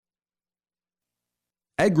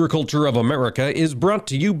Agriculture of America is brought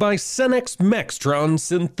to you by Cenex Maxtron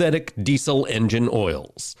synthetic diesel engine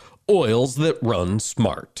oils. Oils that run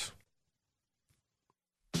smart.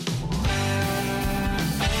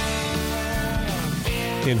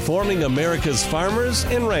 Informing America's farmers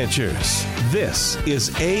and ranchers. This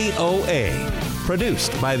is AOA,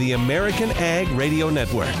 produced by the American Ag Radio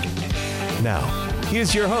Network. Now,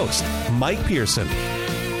 here's your host, Mike Pearson.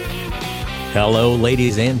 Hello,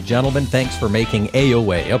 ladies and gentlemen. Thanks for making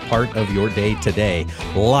AOA a part of your day today.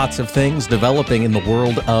 Lots of things developing in the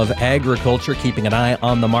world of agriculture, keeping an eye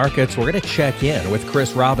on the markets. We're going to check in with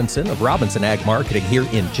Chris Robinson of Robinson Ag Marketing here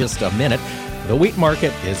in just a minute. The wheat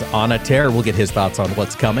market is on a tear. We'll get his thoughts on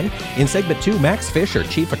what's coming. In segment 2, Max Fisher,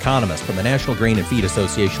 chief economist from the National Grain and Feed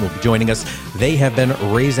Association, will be joining us. They have been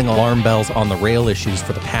raising alarm bells on the rail issues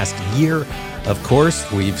for the past year. Of course,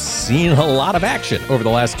 we've seen a lot of action over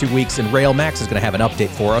the last 2 weeks in rail. Max is going to have an update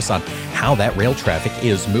for us on how that rail traffic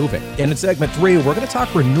is moving. And in segment 3, we're going to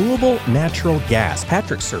talk renewable natural gas.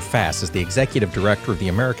 Patrick Serfass is the executive director of the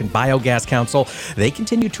American Biogas Council. They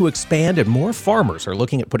continue to expand, and more farmers are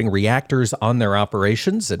looking at putting reactors on their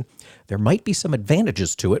operations, and there might be some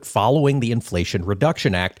advantages to it following the Inflation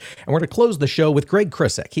Reduction Act. And we're going to close the show with Greg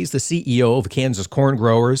Krissek. He's the CEO of Kansas Corn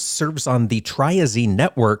Growers, serves on the Triazine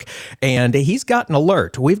Network, and he's got an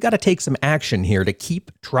alert. We've got to take some action here to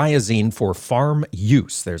keep triazine for farm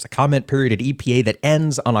use. There's a comment period at EPA that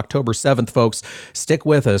ends on October 7th, folks. Stick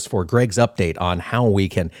with us for Greg's update on how we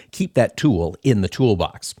can keep that tool in the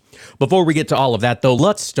toolbox. Before we get to all of that, though,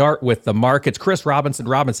 let's start with the markets. Chris Robinson,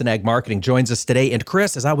 Robinson Ag Marketing, joins us today. And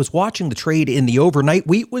Chris, as I was watching the trade in the overnight,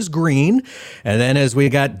 wheat was green. And then as we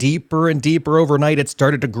got deeper and deeper overnight, it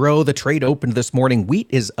started to grow. The trade opened this morning. Wheat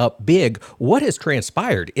is up big. What has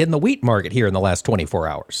transpired in the wheat market here in the last 24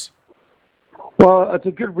 hours? Well, it's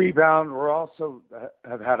a good rebound. We're also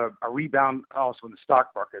have had a rebound also in the stock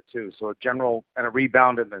market, too. So a general and a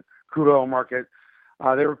rebound in the crude oil market.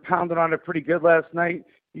 They were pounding on it pretty good last night.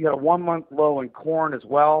 You got a 1-month low in corn as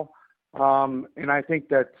well. And I think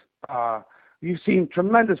that you've seen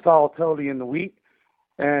tremendous volatility in the wheat,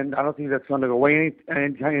 and I don't think that's going to go away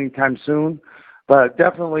anytime soon. But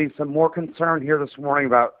definitely some more concern here this morning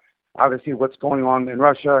about obviously what's going on in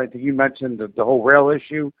Russia. I think you mentioned the whole rail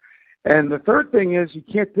issue. And the third thing is you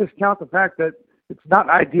can't discount the fact that it's not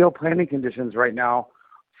ideal planting conditions right now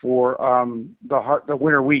for the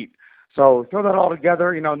winter wheat. So throw that all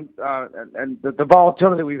together, and the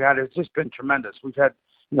volatility we've had has just been tremendous. We've had,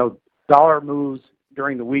 dollar moves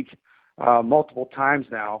during the week multiple times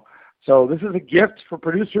now. So this is a gift for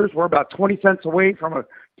producers. We're about 20 cents away from a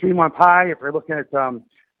 3-month high. If you're looking at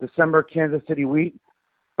December Kansas City wheat,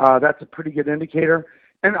 that's a pretty good indicator.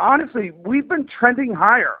 And honestly, we've been trending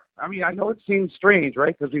higher. I mean, I know it seems strange,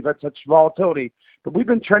 right, because we've had such volatility, but we've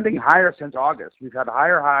been trending higher since August. We've had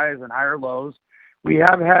higher highs and higher lows. We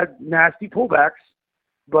have had nasty pullbacks,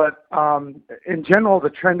 but in general,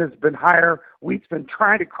 the trend has been higher. Wheat's been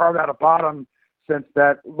trying to carve out a bottom since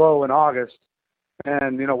that low in August.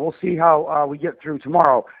 And, we'll see how we get through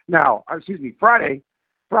tomorrow. Friday.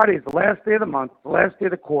 Friday is the last day of the month, the last day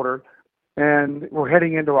of the quarter, and we're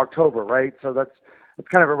heading into October, right? So that's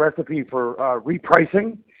kind of a recipe for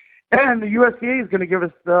repricing. And the USDA is going to give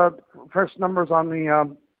us the fresh numbers on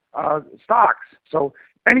the stocks. So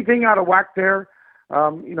anything out of whack there,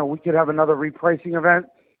 we could have another repricing event.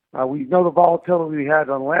 We know the volatility we had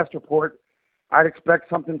on the last report. I'd expect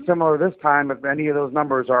something similar this time if any of those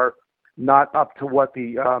numbers are not up to what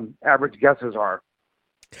the average guesses are.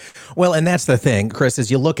 Well, and that's the thing, Chris, as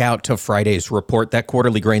you look out to Friday's report, that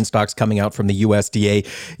quarterly grain stocks coming out from the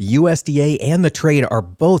USDA and the trade are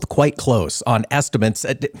both quite close on estimates.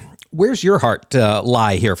 Where's your heart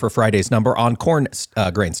lie here for Friday's number on corn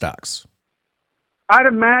grain stocks? I'd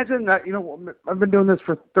imagine that, I've been doing this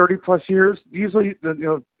for 30 plus years. Usually,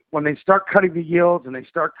 when they start cutting the yields and they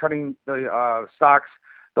start cutting the stocks,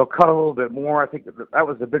 they'll cut a little bit more. I think that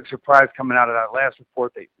was the big surprise coming out of that last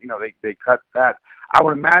report. They cut that. I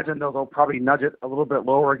would imagine they'll probably nudge it a little bit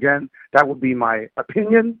lower again. That would be my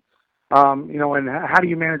opinion. And how do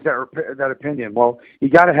you manage that opinion? Well, you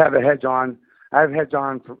got to have a hedge on. I have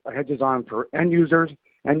hedges on for end users.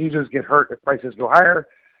 End users get hurt if prices go higher.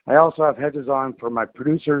 I also have hedges on for my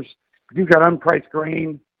producers. If you've got unpriced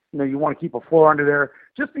grain, you want to keep a floor under there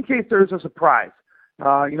just in case there's a surprise.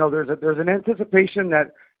 There's an anticipation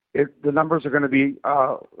that the numbers are going to be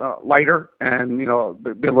lighter and be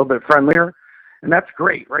a little bit friendlier, and that's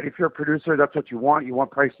great, right? If you're a producer, that's what you want. You want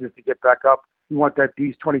prices to get back up. You want that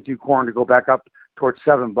D's 22 corn to go back up towards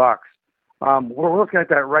 $7. We're looking at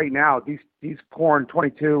that right now. These corn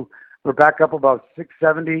 22, we're back up about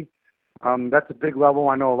 670. That's a big level.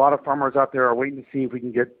 I know a lot of farmers out there are waiting to see if we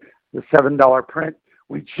can get the $7 print.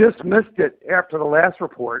 We just missed it after the last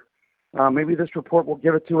report. Maybe this report will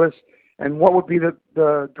give it to us. And what would be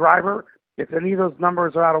the driver? If any of those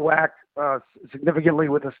numbers are out of whack significantly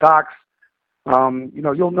with the stocks,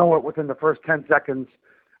 you'll know it within the first 10 seconds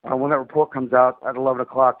when that report comes out at 11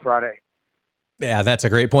 o'clock Friday. Yeah, that's a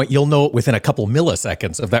great point. You'll know it within a couple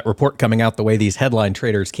milliseconds of that report coming out, the way these headline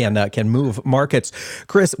traders can move markets.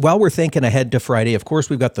 Chris, while we're thinking ahead to Friday, of course,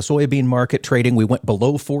 we've got the soybean market trading. We went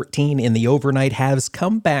below 14 in the overnight, has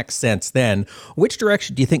come back since then. Which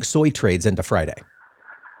direction do you think soy trades into Friday?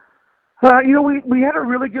 We had a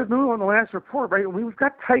really good move on the last report, right? We've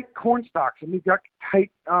got tight corn stocks and we've got tight,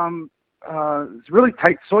 really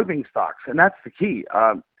tight soybean stocks, and that's the key.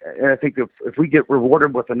 And I think if we get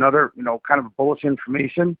rewarded with another, kind of bullish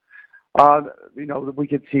information, we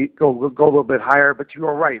could see go a little bit higher. But you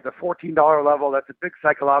are right, the $14 level, that's a big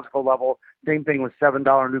psychological level. Same thing with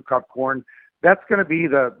 $7 new crop corn. That's going to be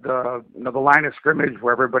the line of scrimmage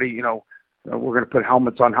where everybody, we're going to put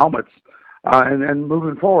helmets on helmets, and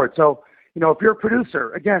moving forward. So, if you're a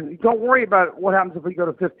producer, again, don't worry about what happens if we go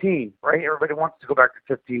to 15, right? Everybody wants to go back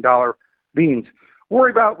to $15 beans.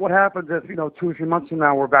 Worry about what happens if, 2 or 3 months from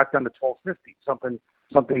now, we're back down to $12.50.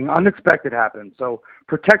 Something unexpected happens. So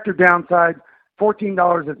protect your downside.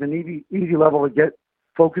 $14 is an easy level to get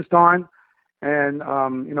focused on. And,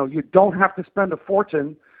 you don't have to spend a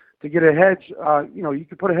fortune to get a hedge. You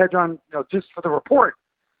can put a hedge on, just for the report.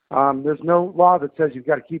 There's no law that says you've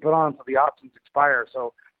got to keep it on until the options expire.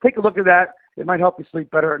 So take a look at that. It might help you sleep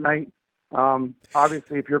better at night.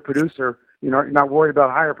 Obviously, if you're a producer, you're not worried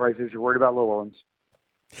about higher prices. You're worried about lower ones.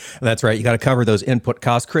 That's right. You got to cover those input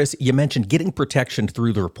costs. Chris, you mentioned getting protection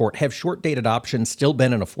through the report. Have short-dated options still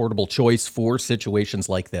been an affordable choice for situations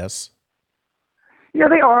like this? Yeah,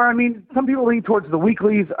 they are. I mean, some people lean towards the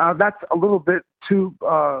weeklies. That's a little bit too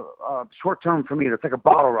short-term for me. It's like a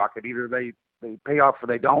bottle rocket. Either they pay off or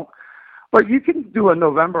they don't. But you can do a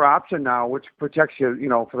November option now, which protects you,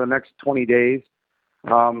 for the next 20 days.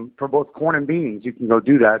 For both corn and beans, you can go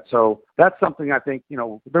do that. So that's something I think,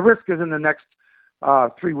 the risk is in the next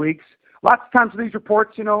 3 weeks. Lots of times for these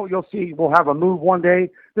reports, you'll see we'll have a move one day,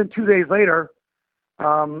 then 2 days later,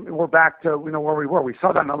 we're back to, where we were. We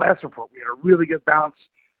saw that in the last report. We had a really good bounce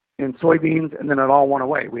in soybeans, and then it all went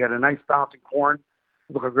away. We had a nice bounce in corn.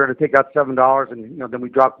 Look, we're going to take out $7, and, then we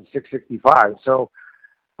dropped to $6.65. So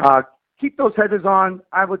keep those hedges on,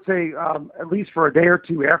 I would say, at least for a day or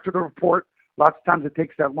two after the report. Lots of times it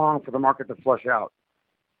takes that long for the market to flush out.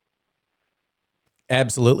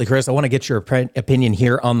 Absolutely, Chris. I want to get your opinion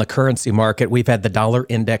here on the currency market. We've had the dollar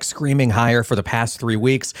index screaming higher for the past 3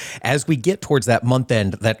 weeks. As we get towards that month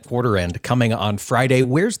end, that quarter end coming on Friday,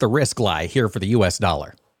 where's the risk lie here for the U.S.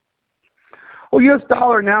 dollar? Well, U.S.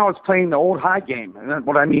 dollar now is playing the old high game. And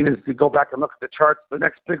what I mean is to go back and look at the charts. The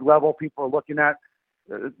next big level people are looking at,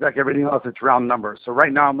 like everything else, it's round numbers. So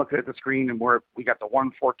right now I'm looking at the screen and we got the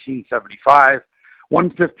 114.75.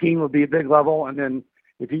 115 would be a big level. And then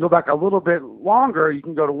if you go back a little bit longer, you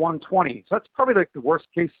can go to 120. So that's probably like the worst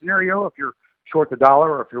case scenario if you're short the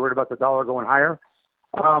dollar or if you're worried about the dollar going higher.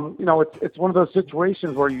 It's one of those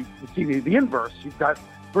situations where you see the inverse. You've got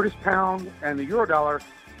British pound and the euro dollar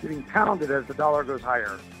getting pounded as the dollar goes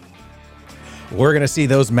higher. We're going to see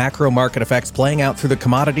those macro market effects playing out through the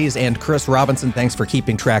commodities. And Chris Robinson, thanks for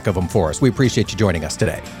keeping track of them for us. We appreciate you joining us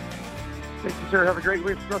today. Thank you, sir. Have a great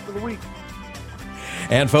rest of the week.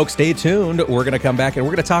 And folks, stay tuned. We're going to come back and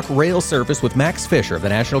we're going to talk rail service with Max Fisher of the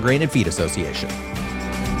National Grain and Feed Association.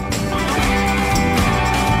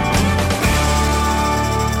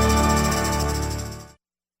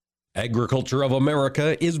 Agriculture of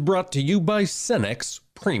America is brought to you by Cenex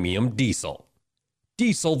Premium Diesel.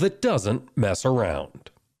 Diesel that doesn't mess around.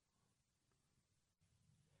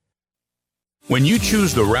 When you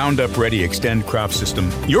choose the Roundup Ready Extend crop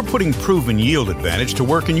system, you're putting proven yield advantage to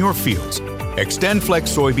work in your fields.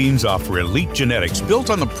 XtendFlex soybeans offer elite genetics built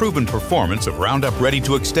on the proven performance of Roundup Ready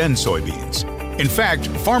to Extend soybeans. In fact,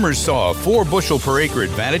 farmers saw a 4 bushel per acre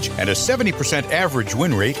advantage and a 70% average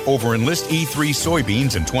win rate over Enlist E3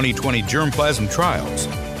 soybeans in 2020 germplasm trials.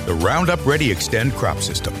 The Roundup Ready Extend crop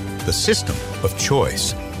system, the system of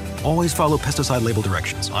choice. Always follow pesticide label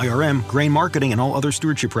directions, IRM, grain marketing, and all other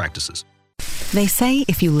stewardship practices. They say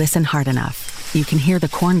if you listen hard enough, you can hear the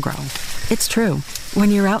corn grow. It's true. When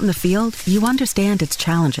you're out in the field, you understand its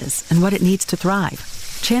challenges and what it needs to thrive.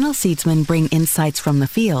 Channel Seedsmen bring insights from the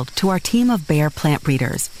field to our team of Bayer plant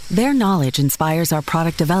breeders. Their knowledge inspires our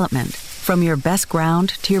product development, From your best ground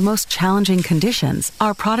to your most challenging conditions,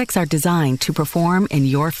 our products are designed to perform in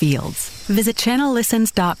your fields. Visit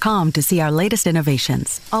channellistens.com to see our latest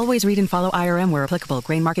innovations. Always read and follow IRM where applicable,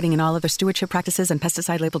 grain marketing and all other stewardship practices and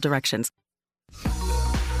pesticide label directions.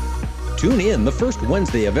 Tune in the first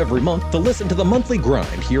Wednesday of every month to listen to the Monthly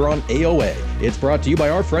Grind here on AOA. It's brought to you by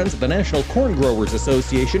our friends at the National Corn Growers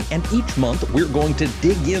Association, and each month we're going to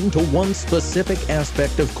dig into one specific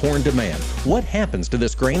aspect of corn demand. What happens to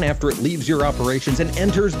this grain after it leaves your operations and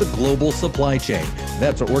enters the global supply chain?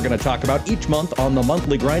 That's what we're going to talk about each month on the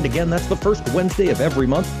Monthly Grind. Again, that's the first Wednesday of every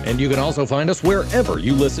month, and you can also find us wherever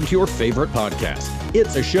you listen to your favorite podcast.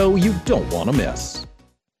 It's a show you don't want to miss.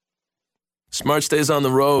 Smart stays on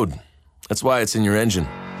the road. That's why it's in your engine,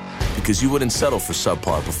 because you wouldn't settle for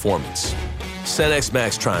subpar performance. Cenex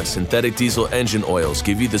Maxtron synthetic diesel engine oils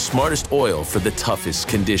give you the smartest oil for the toughest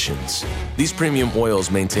conditions. These premium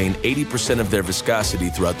oils maintain 80% of their viscosity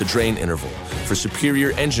throughout the drain interval for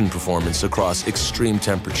superior engine performance across extreme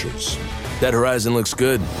temperatures. That horizon looks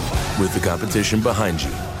good with the competition behind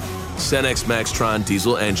you. Cenex Maxtron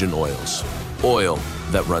diesel engine oils. Oil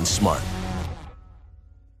that runs smart.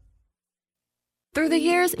 Through the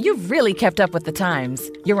years, you've really kept up with the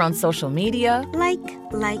times. You're on social media. Like,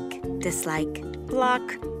 dislike, block.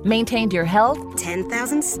 Maintained your health.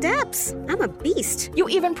 10,000 steps. I'm a beast. You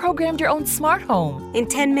even programmed your own smart home. In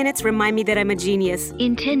 10 minutes, remind me that I'm a genius.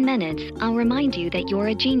 In 10 minutes, I'll remind you that you're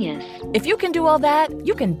a genius. If you can do all that,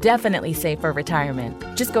 you can definitely save for retirement.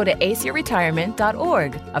 Just go to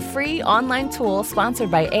aceyourretirement.org, a free online tool sponsored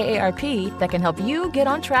by AARP that can help you get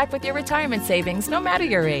on track with your retirement savings no matter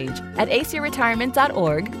your age. At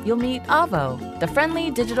aceyourretirement.org, you'll meet Avo, the friendly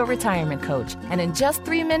digital retirement coach, and in just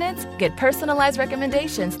 3 minutes, get personalized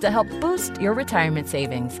recommendations to help boost your retirement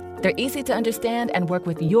savings. They're easy to understand and work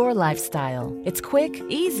with your lifestyle. It's quick,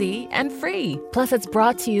 easy, and free. Plus, it's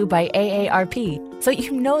brought to you by AARP, so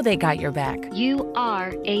you know they got your back. You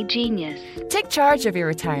are a genius. Take charge of your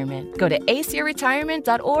retirement. Go to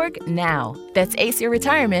aceyourretirement.org now. That's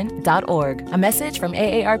aceyourretirement.org. A message from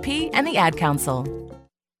AARP and the Ad Council.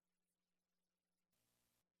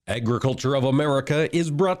 Agriculture of America is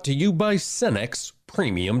brought to you by Cenex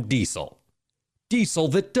Premium Diesel. Diesel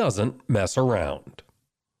that doesn't mess around.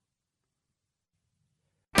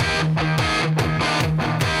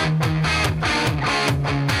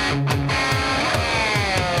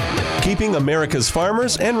 Keeping America's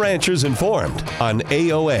farmers and ranchers informed on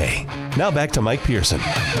AOA. Now back to Mike Pearson.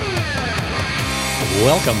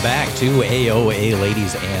 Welcome back to AOA,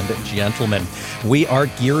 ladies and gentlemen. We are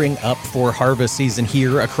gearing up for harvest season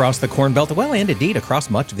here across the Corn Belt, well, and indeed across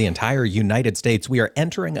much of the entire United States. We are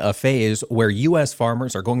entering a phase where U.S.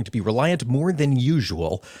 farmers are going to be reliant more than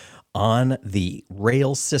usual on the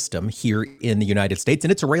rail system here in the United States.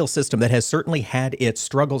 And it's a rail system that has certainly had its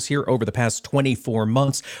struggles here over the past 24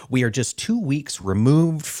 months. We are just 2 weeks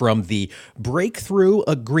removed from the breakthrough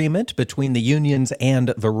agreement between the unions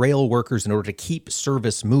and the rail workers in order to keep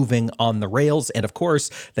service moving on the rails. And of course,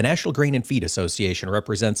 the National Grain and Feed Association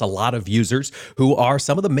represents a lot of users who are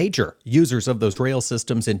some of the major users of those rail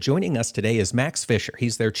systems. And joining us today is Max Fisher.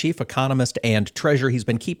 He's their chief economist and treasurer. He's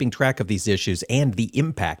been keeping track of these issues and the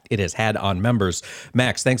impact it has had on members.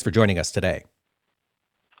 Max, thanks for joining us today.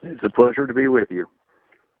 It's a pleasure to be with you.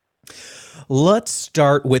 Let's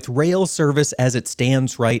start with rail service as it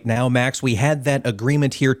stands right now. Max, we had that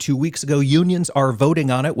agreement here 2 weeks ago. Unions are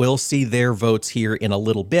voting on it. We'll see their votes here in a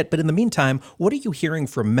little bit. But in the meantime, what are you hearing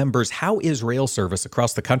from members? How is rail service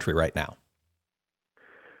across the country right now?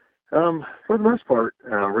 For the most part,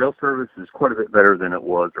 rail service is quite a bit better than it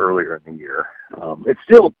was earlier in the year. It's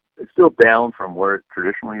still down from where it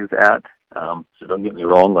traditionally is at. So don't get me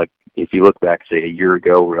wrong. Like if you look back, say a year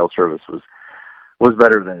ago, rail service was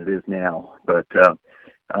better than it is now. But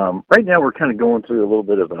right now we're kind of going through a little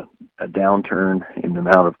bit of a downturn in the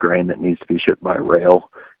amount of grain that needs to be shipped by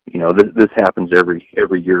rail. You know, this happens every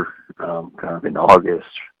year, kind of in August,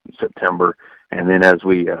 September, and then as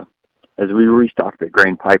we restock the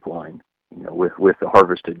grain pipeline, you know, with the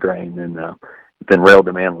harvested grain, then rail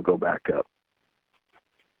demand will go back up.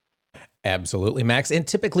 Absolutely, Max. And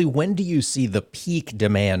typically, when do you see the peak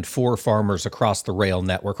demand for farmers across the rail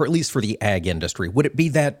network, or at least for the ag industry? Would it be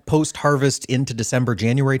that post-harvest into December,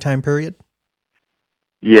 January time period?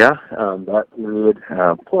 Yeah, that period.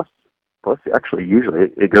 Plus, actually,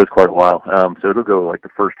 usually it goes quite a while. So it'll go like the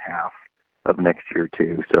first half of next year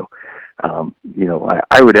too. So, you know,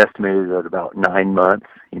 I would estimate it at about 9 months.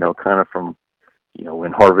 You know, kind of from, you know,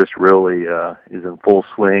 when harvest really is in full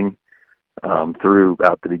swing. Through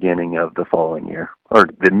about the beginning of the following year, or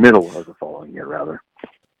the middle of the following year, rather.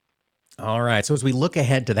 All right. So as we look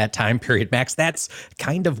ahead to that time period, Max, that's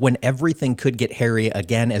kind of when everything could get hairy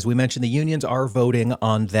again. As we mentioned, the unions are voting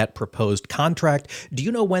on that proposed contract. Do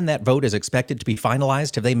you know when that vote is expected to be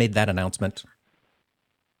finalized? Have they made that announcement?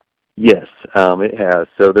 Yes, it has.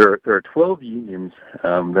 So there are 12 unions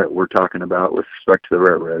that we're talking about with respect to the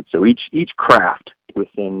railroad. So each craft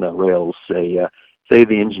within the rails, say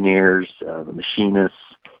the engineers, the machinists,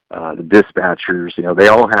 the dispatchers, they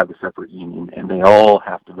all have a separate union, and they all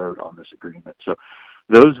have to vote on this agreement. So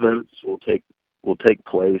those votes will take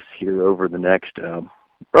place here over the next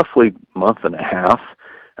roughly month and a half,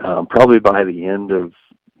 probably by the end of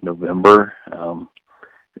November.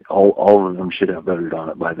 All of them should have voted on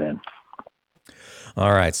it by then.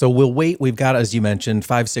 All right. So we'll wait. We've got, as you mentioned,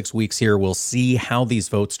 5-6 weeks here. We'll see how these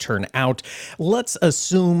votes turn out. Let's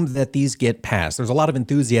assume that these get passed. There's a lot of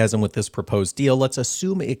enthusiasm with this proposed deal. Let's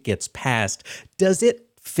assume it gets passed. Does it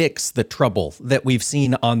fix the trouble that we've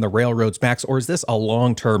seen on the railroads, Max, or is this a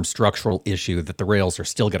long-term structural issue that the rails are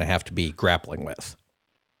still going to have to be grappling with?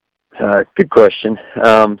 Good question.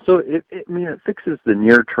 So it fixes the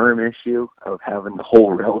near-term issue of having the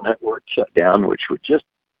whole rail network shut down, which would just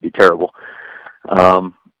be terrible.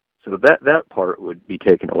 So that part would be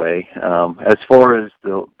taken away. As far as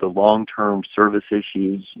the long-term service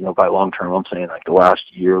issues, by long-term, I'm saying like the last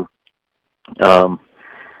year.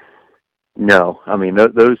 No,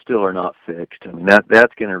 those still are not fixed.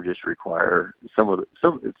 That's going to just require it's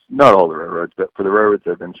not all the railroads, but for the railroads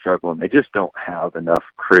that have been struggling, they just don't have enough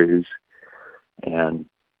crews, and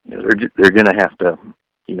they're going to have to,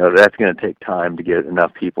 that's going to take time to get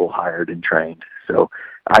enough people hired and trained. So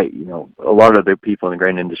a lot of the people in the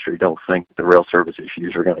grain industry don't think the rail service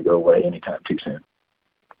issues are going to go away anytime too soon.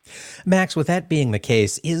 Max, with that being the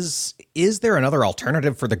case, is there another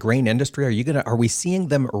alternative for the grain industry? Are we seeing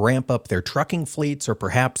them ramp up their trucking fleets, or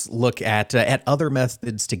perhaps look at other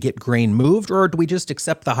methods to get grain moved, or do we just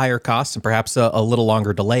accept the higher costs and perhaps a little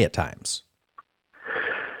longer delay at times?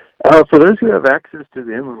 For those who have access to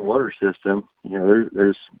the inland water system,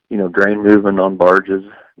 there's grain moving on barges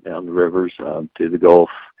down the rivers to the Gulf.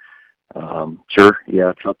 Sure,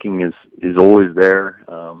 yeah, trucking is always there.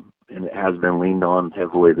 And it has been leaned on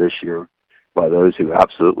heavily this year by those who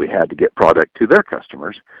absolutely had to get product to their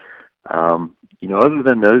customers. Other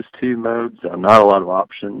than those two modes, not a lot of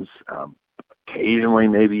options. Occasionally,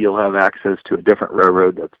 maybe you'll have access to a different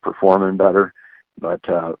railroad that's performing better. But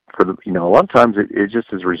a lot of times it just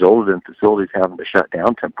has resulted in facilities having to shut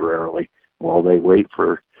down temporarily while they wait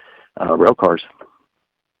for rail cars.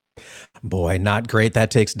 Boy, not great.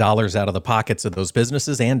 That takes dollars out of the pockets of those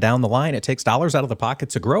businesses, and down the line, it takes dollars out of the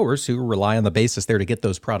pockets of growers who rely on the basis there to get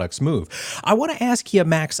those products moved. I want to ask you,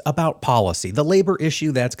 Max, about policy, the labor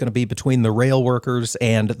issue that's going to be between the rail workers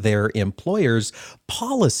and their employers.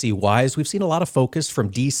 Policy-wise, we've seen a lot of focus from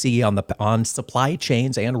D.C. on supply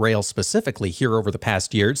chains and rail specifically here over the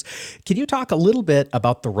past years. Can you talk a little bit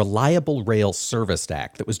about the Reliable Rail Service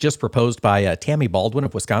Act that was just proposed by Tammy Baldwin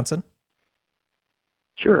of Wisconsin?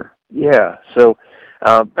 Sure. Yeah. So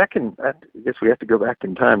I guess we have to go back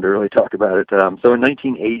in time to really talk about it. So in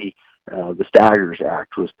 1980, the Staggers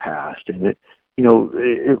Act was passed, and it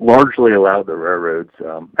largely allowed the railroads.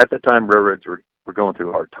 At the time, railroads were going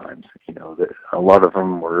through hard times. A lot of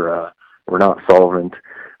them were not solvent.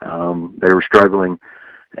 They were struggling,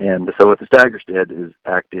 and so what the Staggers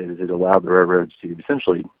Act did is it allowed the railroads to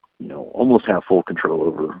essentially, almost have full control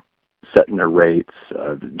over setting their rates,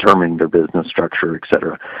 determining their business structure, et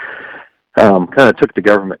cetera. Kind of took the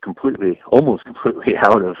government almost completely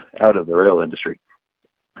out of the rail industry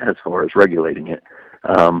as far as regulating it.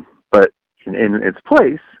 But in its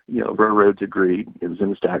place, railroads agreed, it was in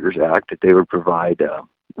the Staggers Act, that they would provide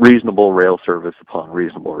reasonable rail service upon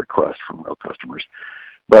reasonable request from rail customers.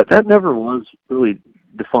 But that never was really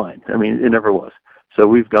defined. It never was. So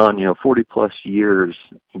we've gone, 40 plus years,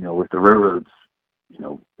 with the railroads,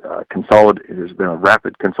 there's been a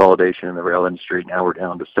rapid consolidation in the rail industry. Now we're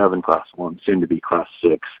down to 7 Class 1, soon to be Class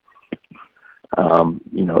 6.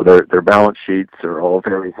 Their balance sheets are all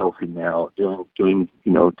very healthy now, doing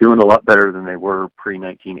a lot better than they were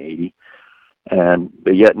pre-1980.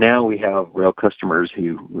 But yet now we have rail customers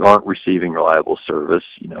who aren't receiving reliable service,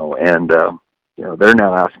 and they're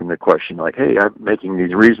now asking the question like, hey, I'm making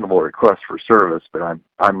these reasonable requests for service, but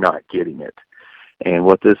I'm not getting it. And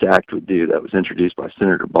what this act would do, that was introduced by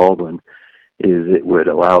Senator Baldwin, is it would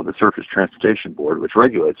allow the Surface Transportation Board, which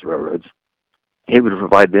regulates railroads, it would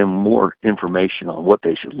provide them more information on what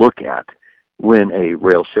they should look at when a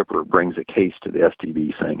rail shipper brings a case to the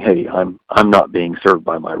STB saying, hey, I'm not being served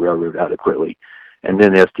by my railroad adequately. And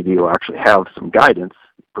then the STB will actually have some guidance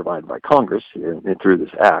provided by Congress through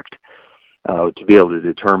this act to be able to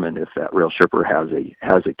determine if that rail shipper has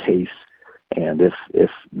a case, and if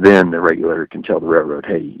then the regulator can tell the railroad,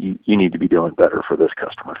 hey, you need to be doing better for this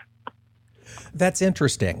customer. That's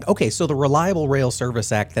interesting. Okay, so the Reliable Rail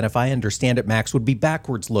Service Act, then, if I understand it, Max, would be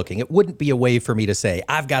backwards looking. It wouldn't be a way for me to say,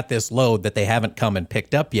 I've got this load that they haven't come and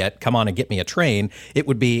picked up yet. Come on and get me a train. It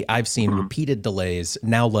would be, I've seen repeated delays.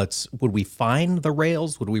 Now would we fine the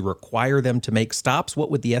rails? Would we require them to make stops?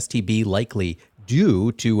 What would the STB likely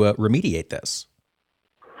do to remediate this?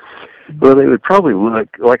 Well, they would probably look,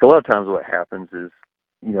 like a lot of times what happens is,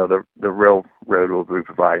 the railroad will be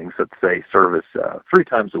providing, let's say, service 3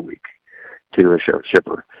 times a week to a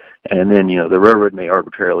shipper. And then, the railroad may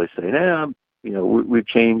arbitrarily say, we've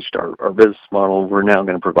changed our business model. We're now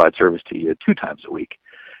going to provide service to you 2 times a week.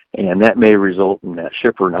 And that may result in that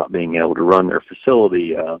shipper not being able to run their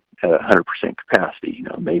facility at 100% capacity.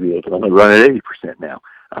 Maybe they can only run at 80% now.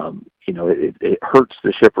 It hurts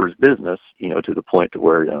the shipper's business, to the point to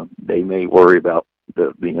where they may worry about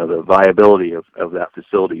the viability of that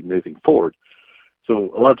facility moving forward.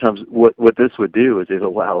 So a lot of times what this would do is it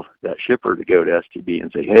allow that shipper to go to STB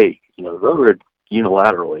and say, hey, the railroad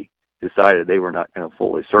unilaterally decided they were not going to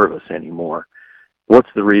fully service anymore. What's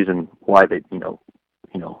the reason why they,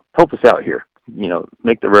 help us out here,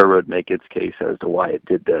 make the railroad make its case as to why it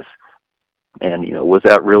did this. And, was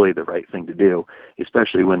that really the right thing to do,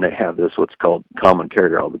 especially when they have this what's called common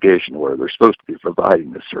carrier obligation, where they're supposed to be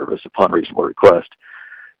providing this service upon reasonable request.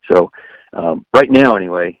 So right now,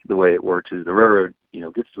 anyway, the way it works is the railroad,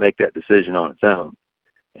 gets to make that decision on its own.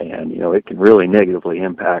 And, it can really negatively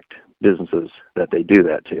impact businesses that they do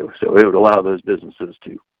that to. So it would allow those businesses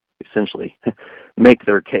to essentially make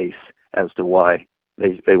their case as to why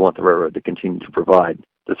they want the railroad to continue to provide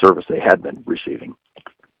the service they had been receiving.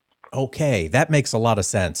 Okay, that makes a lot of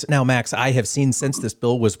sense. Now, Max, I have seen since this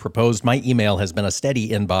bill was proposed, my email has been a steady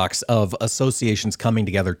inbox of associations coming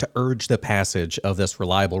together to urge the passage of this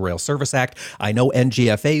Reliable Rail Service Act. I know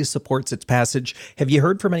NGFA supports its passage. Have you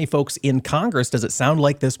heard from any folks in Congress? Does it sound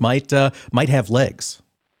like this might have legs?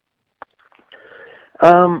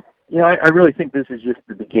 I really think this is just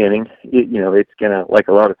the beginning. It's gonna, like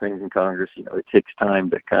a lot of things in Congress, it takes time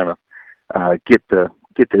to kind of get the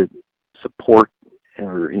support,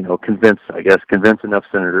 or convince enough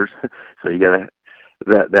senators. So you got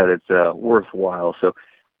that it's worthwhile. So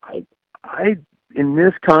I in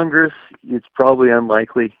this Congress, it's probably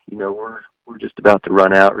unlikely. We're just about to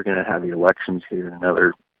run out. We're going to have the elections here in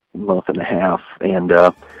another month and a half, and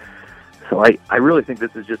so I really think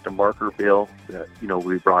this is just a marker bill that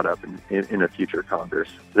we brought up in a future Congress,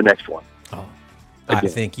 the next one. Oh. I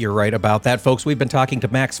think you're right about that, folks. We've been talking to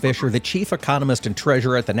Max Fisher, the chief economist and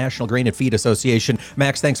treasurer at the National Grain and Feed Association.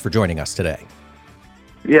 Max, thanks for joining us today.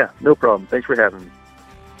 Yeah, no problem. Thanks for having me.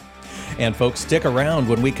 And folks, stick around.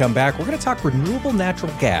 When we come back, we're going to talk renewable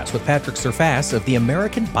natural gas with Patrick Serfass of the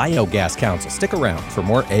American Biogas Council. Stick around for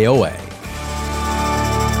more AOA.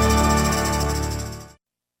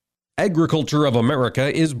 Agriculture of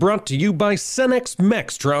America is brought to you by Cenex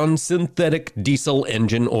Maxtron synthetic diesel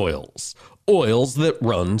engine oils. Oils that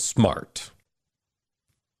run smart.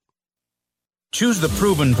 Choose the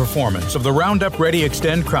proven performance of the Roundup Ready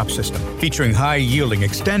Extend crop system, featuring high-yielding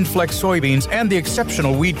Extend Flex soybeans and the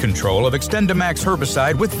exceptional weed control of XtendiMax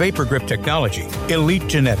herbicide with Vapor Grip technology. Elite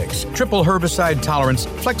genetics, triple herbicide tolerance,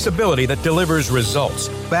 flexibility that delivers results,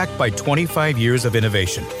 backed by 25 years of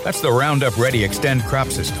innovation. That's the Roundup Ready Extend crop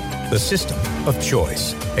system, the system of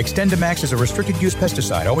choice. XtendiMax is a restricted-use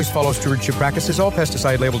pesticide. Always follow stewardship practices, all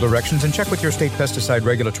pesticide label directions, and check with your state pesticide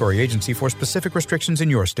regulatory agency for specific restrictions in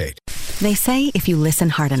your state. They say if you listen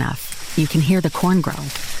hard enough, you can hear the corn grow.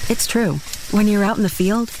 It's true. When you're out in the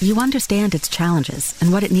field, you understand its challenges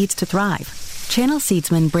and what it needs to thrive. Channel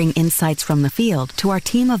Seedsmen bring insights from the field to our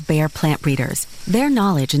team of Bayer plant breeders. Their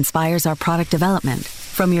knowledge inspires our product development.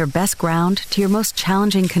 From your best ground to your most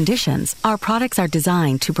challenging conditions, our products are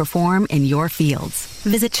designed to perform in your fields.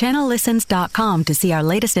 Visit channellistens.com to see our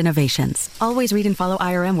latest innovations. Always read and follow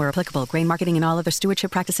IRM where applicable, grain marketing and all other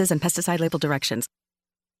stewardship practices and pesticide label directions.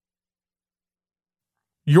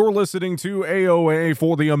 You're listening to AOA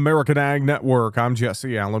for the American Ag Network. I'm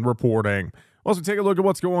Jesse Allen reporting. Also, take a look at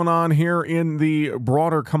what's going on here in the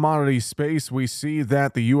broader commodity space. We see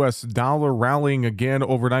that the U.S. dollar rallying again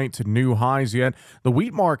overnight to new highs, yet the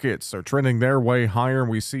wheat markets are trending their way higher,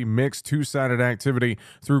 and we see mixed two-sided activity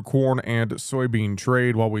through corn and soybean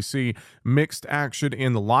trade, while we see mixed action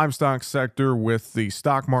in the livestock sector with the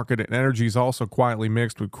stock market and energies also quietly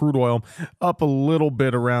mixed, with crude oil up a little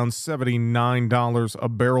bit around $79 a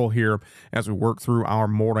barrel here as we work through our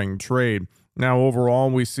morning trade. Now,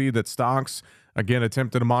 overall, we see that stocks again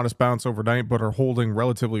attempted a modest bounce overnight, but are holding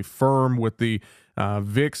relatively firm with the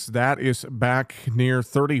VIX. That is back near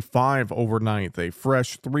 35 overnight, a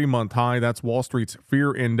fresh 3-month high. That's Wall Street's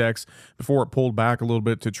fear index before it pulled back a little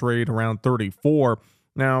bit to trade around 34.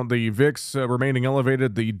 Now, the VIX remaining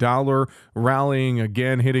elevated, the dollar rallying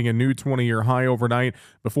again, hitting a new 20-year high overnight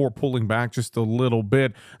before pulling back just a little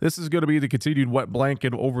bit. This is going to be the continued wet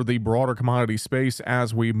blanket over the broader commodity space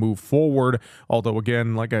as we move forward. Although,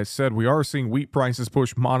 again, like I said, we are seeing wheat prices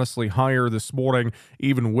push modestly higher this morning,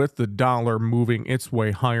 even with the dollar moving its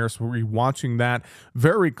way higher. So we're watching that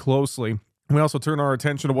very closely. We also turn our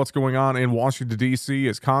attention to what's going on in Washington, D.C.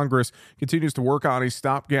 as Congress continues to work on a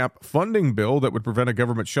stopgap funding bill that would prevent a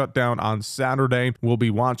government shutdown on Saturday. We'll be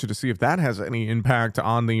watching to see if that has any impact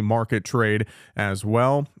on the market trade as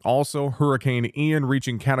well. Also, Hurricane Ian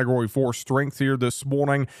reaching Category 4 strength here this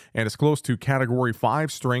morning, and it's close to Category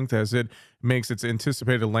 5 strength as it makes its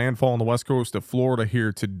anticipated landfall on the west coast of Florida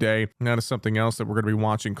here today. And that is something else that we're going to be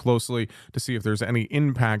watching closely to see if there's any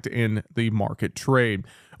impact in the market trade.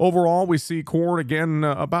 Overall, we see corn again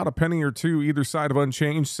about a penny or two either side of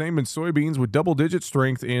unchanged. Same in soybeans with double-digit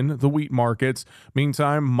strength in the wheat markets.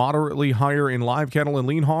 Meantime, moderately higher in live cattle and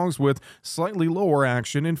lean hogs with slightly lower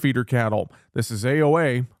action in feeder cattle. This is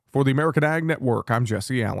AOA for the American Ag Network. I'm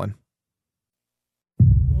Jesse Allen.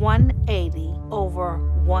 180 over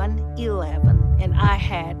 111, and I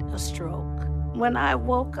had a stroke. When I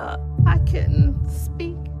woke up, I couldn't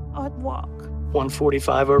speak or walk.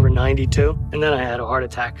 145 over 92, and then I had a heart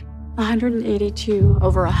attack. 182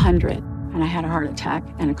 over 100, and I had a heart attack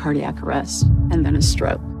and a cardiac arrest, and then a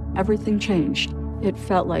stroke. Everything changed. It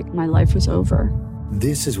felt like my life was over.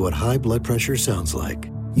 This is what high blood pressure sounds like.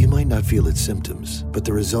 You might not feel its symptoms, but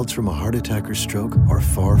the results from a heart attack or stroke are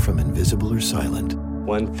far from invisible or silent.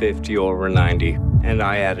 150 over 90, and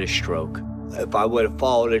I had a stroke. If I would have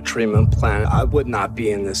followed a treatment plan, I would not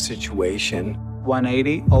be in this situation.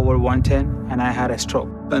 180 over 110, and I had a stroke.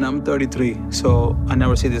 And I'm 33, so I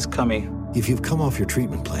never see this coming. If you've come off your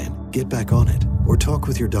treatment plan, get back on it, or talk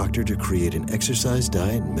with your doctor to create an exercise,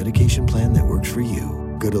 diet, and medication plan that works for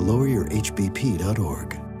you. Go to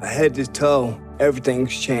loweryourhbp.org. Head to toe,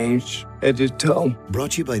 everything's changed. Head to toe.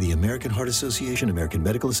 Brought to you by the American Heart Association, American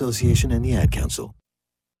Medical Association, and the Ad Council.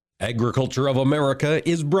 Agriculture of America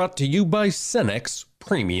is brought to you by Cenex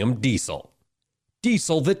Premium Diesel.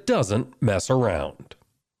 Diesel that doesn't mess around.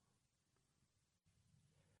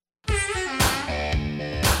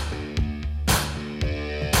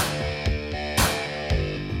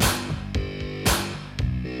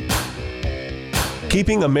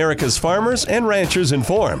 Keeping America's farmers and ranchers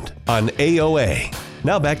informed on AOA.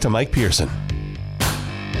 Now back to Mike Pearson.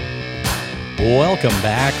 Welcome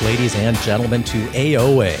back, ladies and gentlemen, to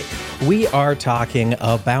AOA. We are talking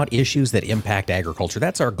about issues that impact agriculture.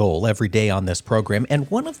 That's our goal every day on this program. And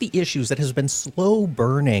one of the issues that has been slow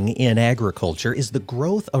burning in agriculture is the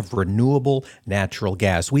growth of renewable natural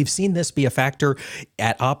gas. We've seen this be a factor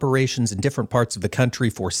at operations in different parts of the country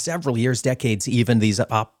for several years, decades even. These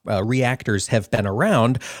reactors have been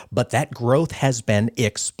around, but that growth has been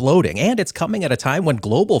exploding. And it's coming at a time when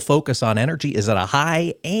global focus on energy is at a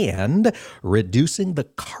high, and reducing the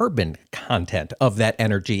carbon content of that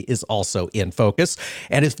energy is also in focus.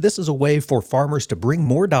 And if this is a way for farmers to bring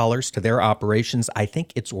more dollars to their operations, I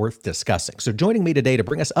think it's worth discussing. So joining me today to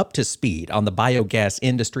bring us up to speed on the biogas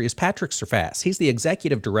industry is Patrick Serfass. He's the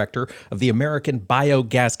executive director of the American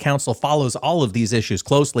Biogas Council, follows all of these issues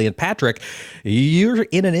closely. And Patrick, you're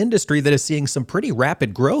in an industry that is seeing some pretty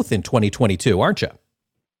rapid growth in 2022, aren't you?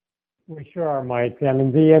 We sure are, Mike. I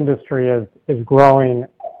mean, the industry is growing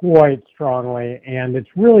quite strongly, and it's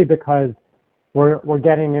really because we're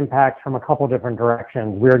getting impacts from a couple different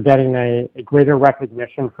directions. We're getting a greater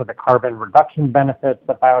recognition for the carbon reduction benefits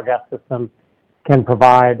that biogas systems can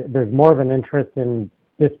provide. There's more of an interest in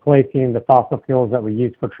displacing the fossil fuels that we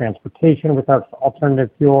use for transportation with our alternative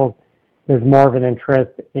fuels. There's more of an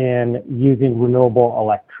interest in using renewable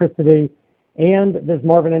electricity. And there's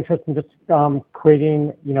more of an interest in just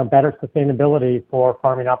creating, better sustainability for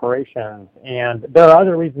farming operations. And there are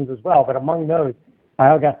other reasons as well, but among those,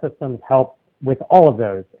 biogas systems help with all of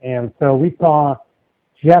those. And so we saw,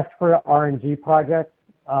 just for RNG projects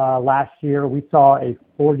last year, we saw a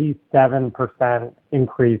 47%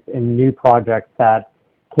 increase in new projects that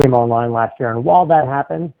came online last year. And while that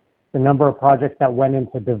happened, the number of projects that went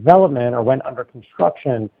into development or went under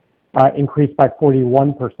construction increased by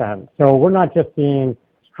 41%. So we're not just seeing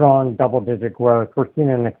strong double-digit growth, we're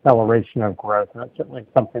seeing an acceleration of growth. And that's certainly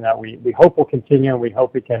something that we hope will continue, and we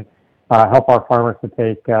hope we can help our farmers to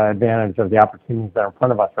take advantage of the opportunities that are in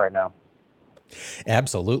front of us right now.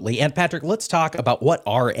 Absolutely. And Patrick, let's talk about what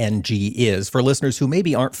RNG is for listeners who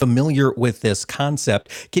maybe aren't familiar with this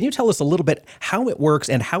concept. Can you tell us a little bit how it works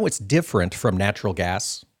and how it's different from natural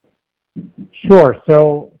gas? Sure.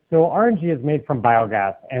 So RNG is made from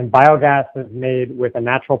biogas, and biogas is made with a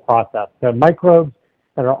natural process. The microbes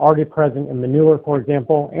that are already present in manure, for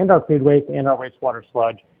example, and our food waste and our wastewater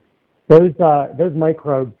sludge, those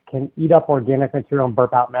microbes can eat up organic material and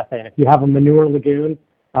burp out methane. If you have a manure lagoon,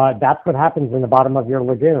 that's what happens in the bottom of your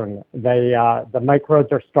lagoon. The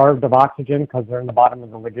microbes are starved of oxygen because they're in the bottom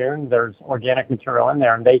of the lagoon. There's organic material in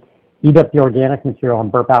there, and they eat up the organic material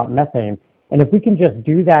and burp out methane. And if we can just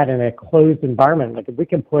do that in a closed environment, like if we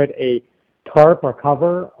can put a tarp or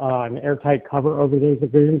cover, an airtight cover over those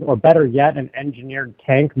lagoons, or better yet, an engineered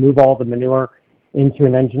tank, move all the manure into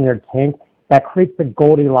an engineered tank, that creates the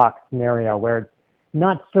Goldilocks scenario where it's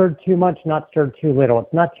not stirred too much, not stirred too little.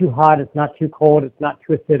 It's not too hot, it's not too cold, it's not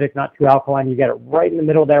too acidic, not too alkaline. You get it right in the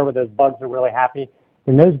middle there where those bugs are really happy.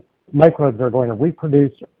 And those microbes are going to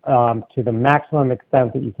reproduce to the maximum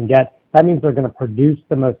extent that you can get. That means they're going to produce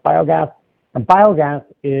the most biogas. And biogas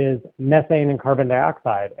is methane and carbon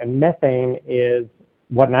dioxide. And methane is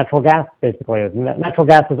what natural gas basically is. Natural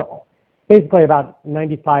gas is basically about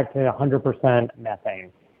 95 to 100%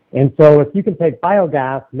 methane. And so if you can take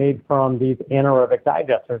biogas made from these anaerobic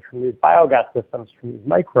digesters, from these biogas systems, from these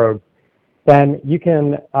microbes, then you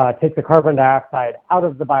can take the carbon dioxide out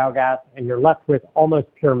of the biogas and you're left with almost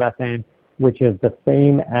pure methane, which is the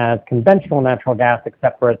same as conventional natural gas,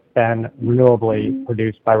 except for it's then renewably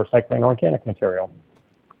produced by recycling organic material.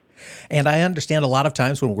 And I understand a lot of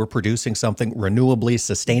times when we're producing something renewably,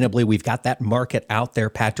 sustainably, we've got that market out there,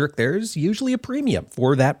 Patrick. There's usually a premium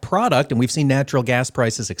for that product. And we've seen natural gas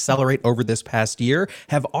prices accelerate over this past year.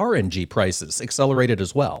 Have RNG prices accelerated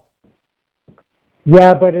as well?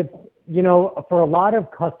 Yeah, but it's, for a lot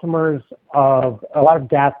of customers, a lot of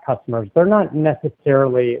gas customers, they're not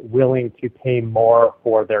necessarily willing to pay more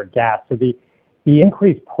for their gas. So the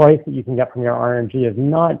increased price that you can get from your RNG is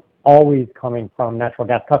not always coming from natural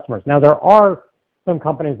gas customers. Now, there are some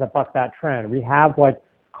companies that buck that trend. We have like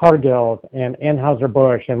Cargill and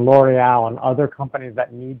Anheuser-Busch and L'Oreal and other companies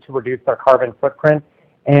that need to reduce their carbon footprint.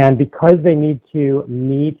 And because they need to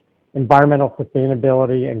meet environmental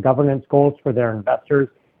sustainability and governance goals for their investors,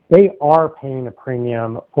 they are paying a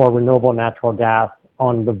premium for renewable natural gas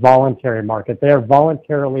on the voluntary market. They are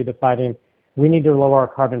voluntarily deciding we need to lower our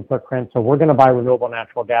carbon footprint, so we're going to buy renewable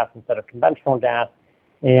natural gas instead of conventional gas.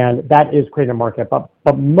 And that is creating a market. But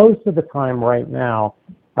most of the time right now,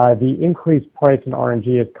 the increased price in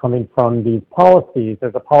RNG is coming from these policies.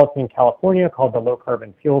 There's a policy in California called the Low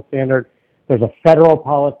Carbon Fuel Standard. There's a federal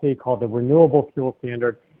policy called the Renewable Fuel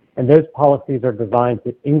Standard. And those policies are designed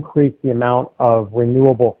to increase the amount of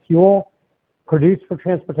renewable fuel produced for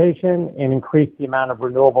transportation and increase the amount of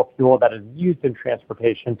renewable fuel that is used in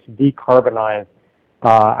transportation to decarbonize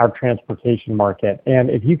our transportation market. And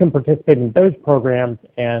if you can participate in those programs,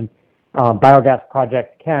 and biogas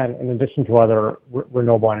projects can, in addition to other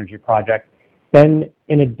renewable energy projects, then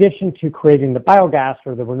in addition to creating the biogas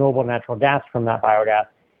or the renewable natural gas from that biogas,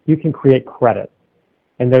 you can create credits.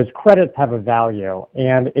 And those credits have a value.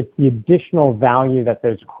 And it's the additional value that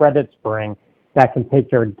those credits bring that can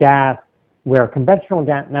take your gas, where conventional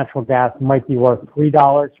natural gas might be worth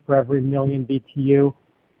 $3 for every million BTU.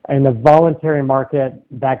 In the voluntary market,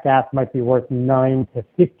 that gas might be worth $9 to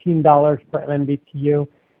 $15 per MMBTU.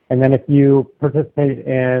 And then if you participate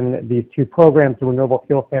in these two programs, the Renewable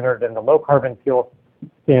Fuel Standard and the Low Carbon Fuel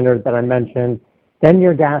Standard that I mentioned, then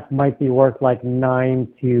your gas might be worth like $9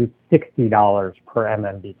 to $60 per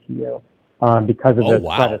MMBTU because of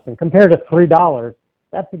those credits. And compared to $3,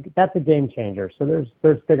 that's a game changer. So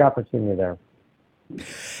there's big opportunity there.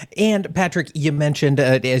 And Patrick, you mentioned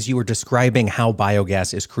as you were describing how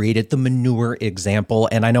biogas is created, the manure example.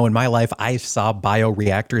 And I know in my life, I saw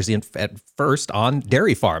bioreactors at first on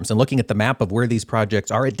dairy farms. And looking at the map of where these projects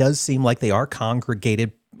are, it does seem like they are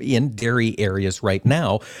congregated in dairy areas right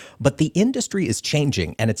now. But the industry is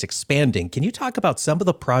changing and it's expanding. Can you talk about some of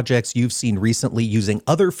the projects you've seen recently using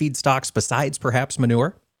other feedstocks besides perhaps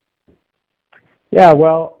manure? Yeah,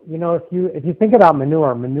 well, if you think about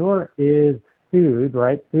manure is food,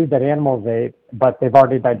 right? Food that animals ate, but they've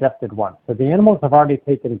already digested once. So the animals have already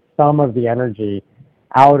taken some of the energy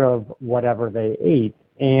out of whatever they ate,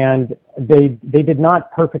 and they did not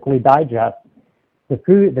perfectly digest the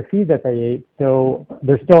feed that they ate. So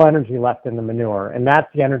there's still energy left in the manure, and that's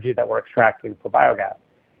the energy that we're extracting for biogas.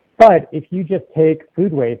 But if you just take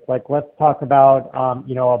food waste, like let's talk about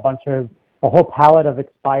a whole pallet of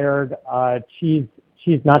expired cheese,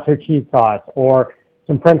 nacho cheese sauce, or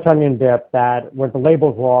some French onion dip that where the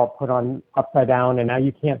labels were all put on upside down and now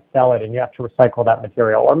you can't sell it and you have to recycle that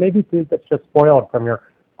material. Or maybe food that's just spoiled from your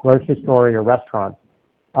grocery store or your restaurant.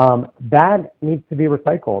 That needs to be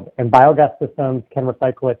recycled, and biogas systems can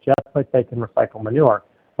recycle it just like they can recycle manure.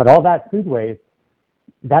 But all that food waste,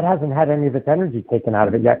 that hasn't had any of its energy taken out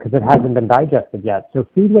of it yet because it hasn't been digested yet. So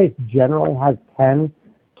food waste generally has 10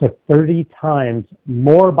 to 30 times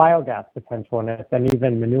more biogas potential in it than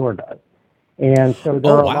even manure does. And so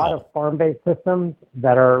there are a lot of farm-based systems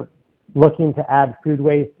that are looking to add food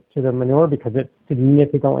waste to the manure because it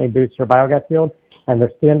significantly boosts your biogas yield. And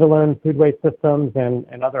there's standalone food waste systems and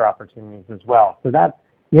other opportunities as well. So that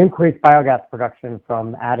the increased biogas production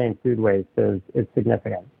from adding food waste is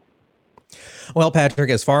significant. Well, Patrick,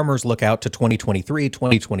 as farmers look out to 2023,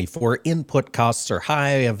 2024, input costs are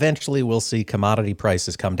high. Eventually, we'll see commodity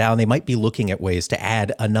prices come down. They might be looking at ways to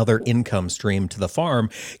add another income stream to the farm.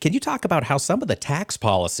 Can you talk about how some of the tax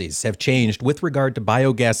policies have changed with regard to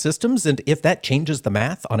biogas systems and if that changes the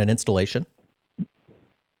math on an installation?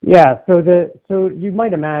 Yeah, so you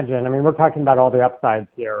might imagine, I mean, we're talking about all the upsides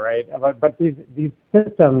here, right? But these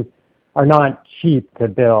systems are not cheap to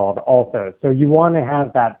build also. So you want to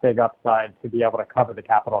have that big upside to be able to cover the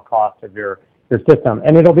capital cost of your system.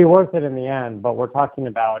 And it'll be worth it in the end, but we're talking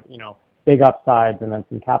about, big upsides and then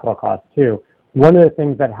some capital costs too. One of the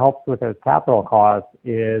things that helps with those capital costs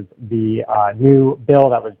is the new bill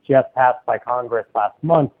that was just passed by Congress last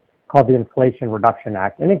month called the Inflation Reduction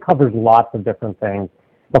Act. And it covers lots of different things.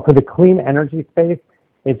 But for the clean energy space,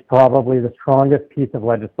 it's probably the strongest piece of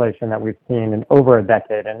legislation that we've seen in over a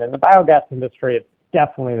decade. And in the biogas industry, it's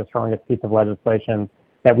definitely the strongest piece of legislation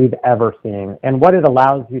that we've ever seen. And what it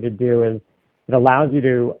allows you to do is it allows you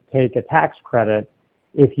to take a tax credit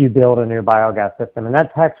if you build a new biogas system. And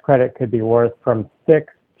that tax credit could be worth from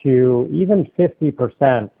 6 to even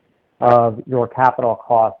 50% of your capital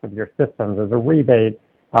cost of your systems as a rebate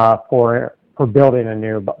for building a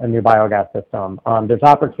new biogas system. There's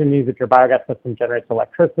opportunities if your biogas system generates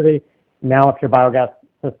electricity. Now if your biogas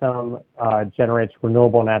system generates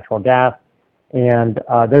renewable natural gas. And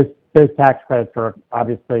those tax credits are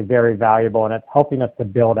obviously very valuable, and it's helping us to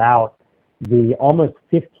build out the almost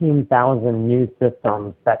 15,000 new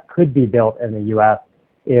systems that could be built in the U.S.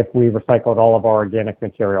 if we recycled all of our organic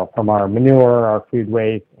material from our manure, our food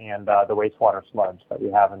waste, and the wastewater sludge that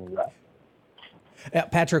we have in the U.S.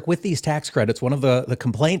 Patrick, with these tax credits, one of the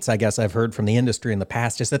complaints I guess I've heard from the industry in the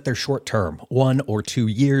past is that they're short term, 1 or 2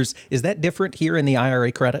 years. Is that different here in the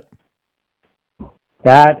IRA credit?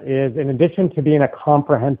 That is, in addition to being a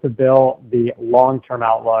comprehensive bill, the long-term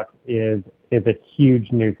outlook is a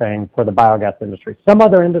huge new thing for the biogas industry. Some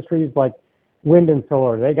other industries like wind and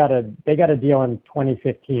solar, they got a deal in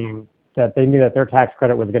 2015 that they knew that their tax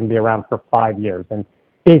credit was going to be around for 5 years, and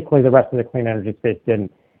basically the rest of the clean energy space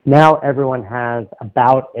didn't. Now everyone has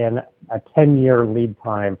about a 10-year lead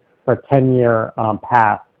time or a 10-year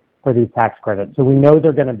path for these tax credits. So we know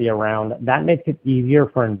they're going to be around. That makes it easier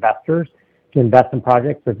for investors to invest in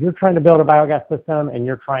projects. So if you're trying to build a biogas system and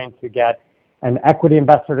you're trying to get an equity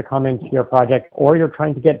investor to come into your project, or you're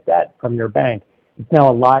trying to get debt from your bank, it's now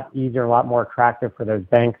a lot easier, a lot more attractive for those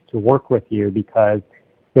banks to work with you because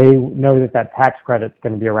they know that tax credit's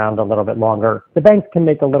going to be around a little bit longer. The banks can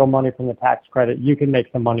make a little money from the tax credit. You can make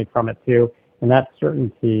some money from it too. And that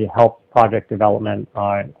certainty helps project development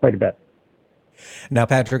quite a bit. Now,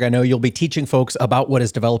 Patrick, I know you'll be teaching folks about what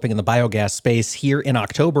is developing in the biogas space here in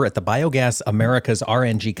October at the Biogas Americas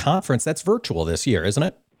RNG conference. That's virtual this year, isn't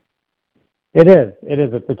it? It is.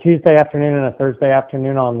 It's a Tuesday afternoon and a Thursday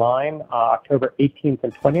afternoon online, October 18th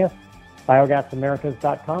and 20th,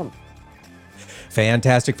 biogasamericas.com.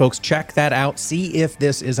 Fantastic, folks. Check that out. See if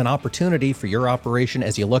this is an opportunity for your operation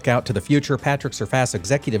as you look out to the future. Patrick Serfass,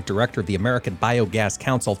 Executive Director of the American Biogas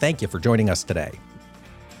Council, thank you for joining us today.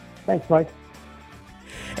 Thanks, Mike.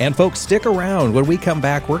 And folks, stick around. When we come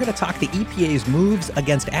back, we're going to talk the EPA's moves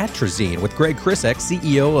against Atrazine with Greg Krissek,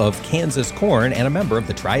 CEO of Kansas Corn and a member of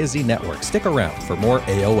the Triazine Network. Stick around for more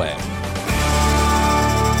AOA.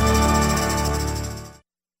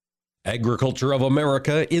 Agriculture of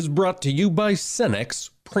America is brought to you by Cenex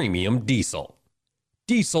Premium Diesel.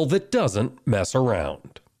 Diesel that doesn't mess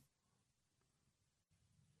around.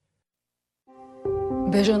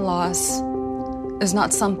 Vision loss is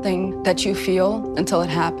not something that you feel until it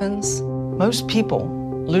happens. Most people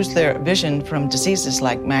lose their vision from diseases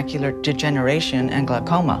like macular degeneration and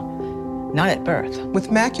glaucoma, not at birth. With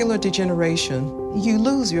macular degeneration, you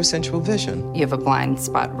lose your central vision. You have a blind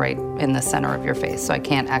spot right in the center of your face, so I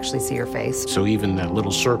can't actually see your face. So even that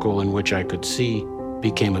little circle in which I could see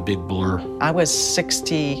became a big blur. I was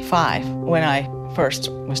 65 when I first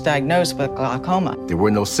was diagnosed with glaucoma. There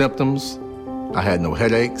were no symptoms. I had no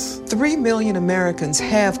headaches. 3 million Americans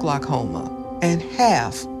have glaucoma, and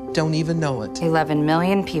half don't even know it. 11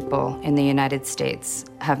 million people in the United States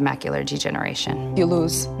have macular degeneration. You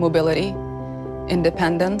lose mobility,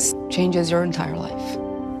 independence, changes your entire life.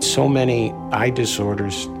 So many eye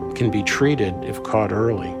disorders can be treated if caught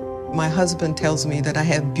early. My husband tells me that I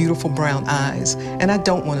have beautiful brown eyes, and I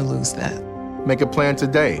don't want to lose that. Make a plan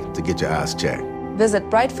today to get your eyes checked. Visit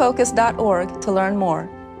brightfocus.org to learn more.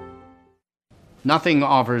 Nothing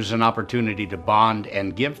offers an opportunity to bond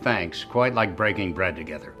and give thanks quite like breaking bread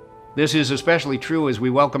together. This is especially true as we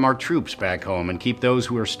welcome our troops back home and keep those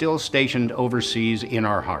who are still stationed overseas in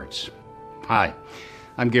our hearts. Hi,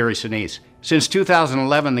 I'm Gary Sinise. Since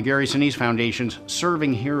 2011, the Gary Sinise Foundation's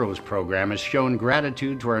Serving Heroes program has shown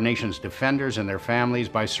gratitude to our nation's defenders and their families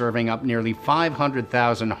by serving up nearly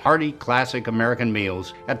 500,000 hearty classic American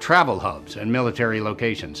meals at travel hubs and military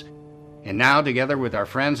locations. And now, together with our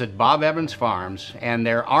friends at Bob Evans Farms and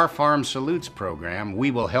their Our Farm Salutes program,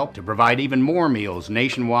 we will help to provide even more meals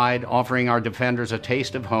nationwide, offering our defenders a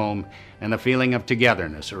taste of home and a feeling of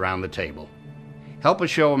togetherness around the table. Help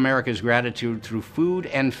us show America's gratitude through food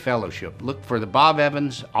and fellowship. Look for the Bob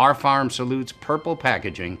Evans Our Farm Salutes purple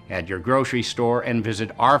packaging at your grocery store and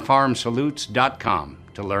visit ourfarmsalutes.com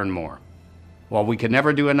to learn more. While we can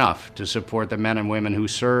never do enough to support the men and women who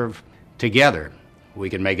serve, together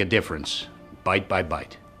we can make a difference, bite by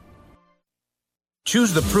bite.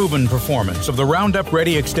 Choose the proven performance of the Roundup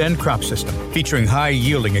Ready Extend crop system, featuring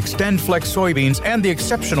high-yielding Extend Flex soybeans and the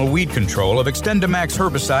exceptional weed control of XtendiMax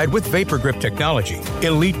herbicide with Vapor Grip technology.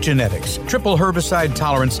 Elite genetics, triple herbicide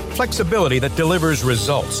tolerance, flexibility that delivers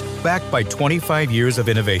results, backed by 25 years of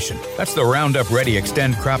innovation. That's the Roundup Ready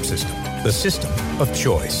Extend crop system, the system of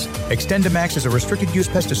choice. XtendiMax is a restricted-use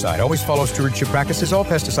pesticide. Always follow stewardship practices, all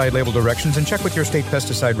pesticide label directions, and check with your state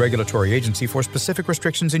pesticide regulatory agency for specific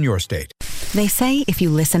restrictions in your state. They say if you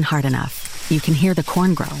listen hard enough, you can hear the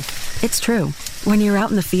corn grow. It's true. When you're out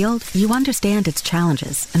in the field, you understand its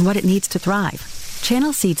challenges and what it needs to thrive.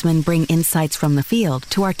 Channel Seedsmen bring insights from the field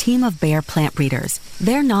to our team of Bayer plant breeders.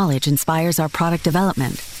 Their knowledge inspires our product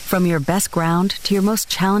development. From your best ground to your most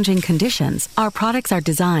challenging conditions, our products are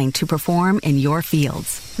designed to perform in your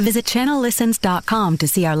fields. Visit channellistens.com to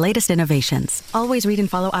see our latest innovations. Always read and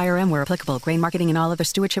follow IRM where applicable, grain marketing and all other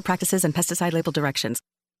stewardship practices and pesticide label directions.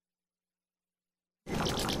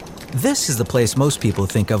 This is the place most people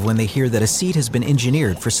think of when they hear that a seed has been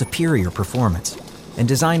engineered for superior performance and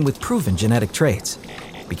designed with proven genetic traits.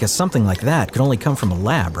 Because something like that could only come from a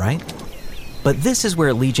lab, right? But this is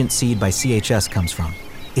where Allegiant Seed by CHS comes from.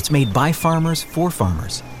 It's made by farmers for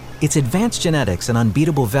farmers. Its advanced genetics and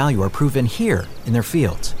unbeatable value are proven here in their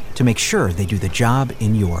fields to make sure they do the job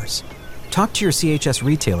in yours. Talk to your CHS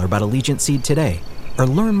retailer about Allegiant Seed today or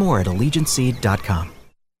learn more at AllegiantSeed.com.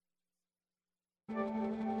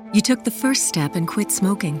 You took the first step and quit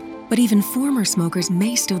smoking, but even former smokers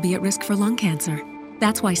may still be at risk for lung cancer.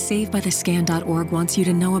 That's why SaveByTheScan.org wants you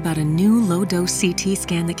to know about a new low-dose CT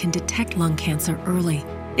scan that can detect lung cancer early.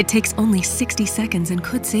 It takes only 60 seconds and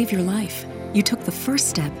could save your life. You took the first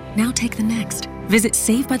step, now take the next. Visit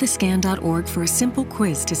SaveByTheScan.org for a simple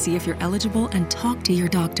quiz to see if you're eligible and talk to your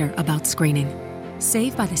doctor about screening.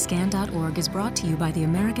 SaveByTheScan.org is brought to you by the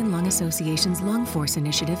American Lung Association's Lung Force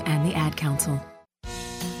Initiative and the Ad Council.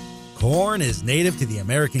 Corn is native to the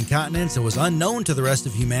American continent and was unknown to the rest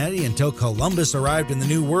of humanity until Columbus arrived in the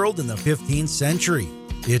New World in the 15th century.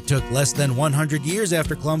 It took less than 100 years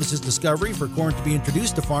after Columbus's discovery for corn to be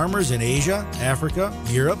introduced to farmers in Asia, Africa,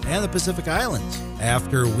 Europe, and the Pacific Islands.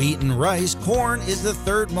 After wheat and rice, corn is the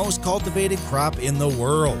third most cultivated crop in the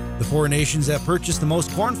world. The four nations that purchase the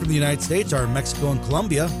most corn from the United States are Mexico and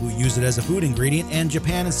Colombia, who use it as a food ingredient, and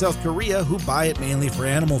Japan and South Korea, who buy it mainly for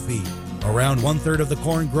animal feed. Around 1/3 of the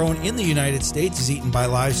corn grown in the United States is eaten by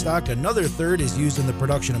livestock, another third is used in the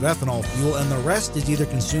production of ethanol fuel, and the rest is either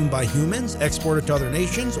consumed by humans, exported to other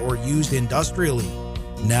nations, or used industrially.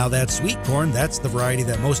 Now that sweet corn, that's the variety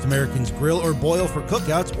that most Americans grill or boil for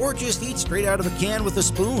cookouts or just eat straight out of a can with a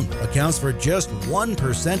spoon, accounts for just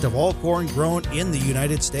 1% of all corn grown in the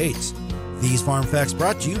United States. These farm facts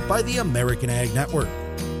brought to you by the American Ag Network.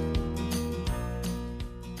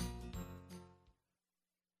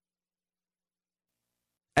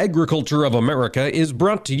 Agriculture of America is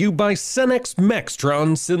brought to you by Cenex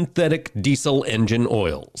Maxtron synthetic diesel engine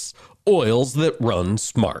oils. Oils that run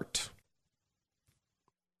smart.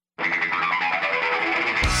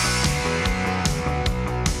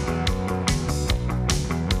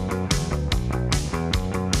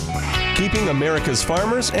 Keeping America's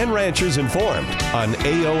farmers and ranchers informed on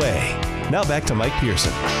AOA. Now back to Mike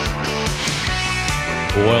Pearson.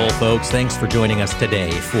 Well, folks, thanks for joining us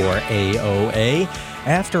today for AOA.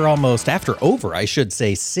 After over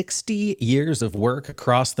 60 years of work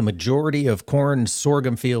across the majority of corn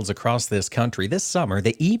sorghum fields across this country, this summer,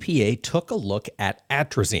 the EPA took a look at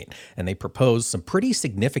atrazine, and they proposed some pretty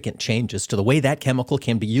significant changes to the way that chemical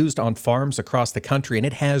can be used on farms across the country, and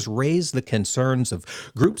it has raised the concerns of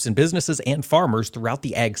groups and businesses and farmers throughout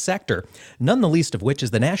the ag sector, none the least of which is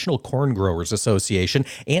the National Corn Growers Association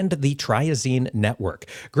and the Triazine Network.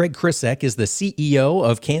 Greg Krissek is the CEO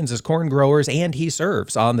of Kansas Corn Growers, and he serves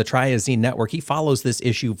on the Triazine Network. He follows this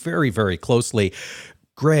issue very, very closely.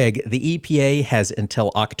 Greg, the EPA has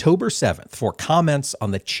until October 7th for comments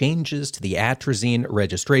on the changes to the atrazine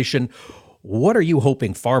registration. What are you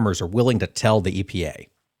hoping farmers are willing to tell the EPA?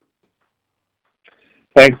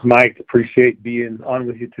 Thanks, Mike. Appreciate being on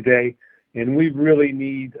with you today. And we really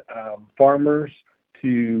need farmers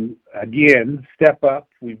to, again, step up.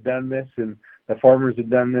 We've done this, and the farmers have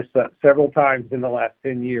done this several times in the last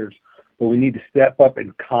 10 years. But we need to step up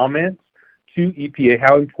and comment to EPA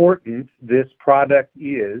how important this product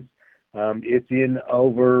is. It's in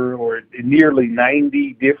nearly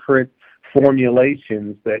 90 different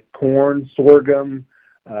formulations that corn, sorghum,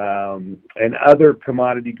 and other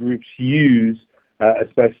commodity groups use,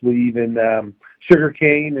 especially even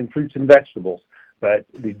sugarcane and fruits and vegetables. But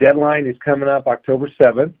the deadline is coming up October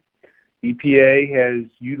 7th. EPA has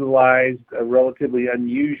utilized a relatively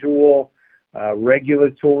unusual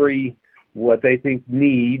regulatory what they think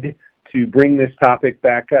need to bring this topic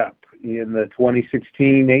back up. In the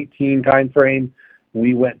 2016-18 timeframe,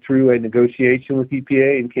 we went through a negotiation with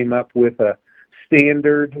EPA and came up with a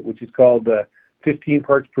standard, which is called the 15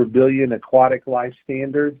 parts per billion aquatic life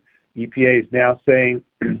standard. EPA is now saying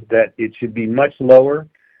that it should be much lower.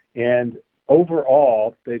 And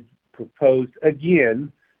overall, they've proposed,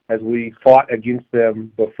 again, as we fought against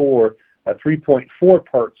them before, a 3.4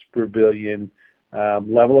 parts per billion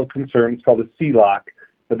level of concern. It's called a CLOC,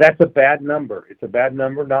 but that's a bad number. It's a bad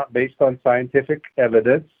number not based on scientific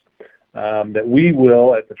evidence that we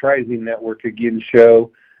will, at the Triazine Network, again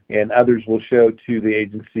show, and others will show to the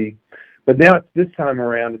agency. But now this time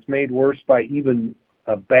around, it's made worse by even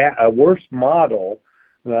a worse model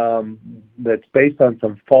that's based on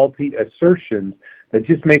some faulty assertions that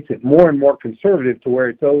just makes it more and more conservative to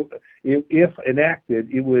where if enacted,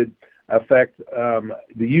 it would affect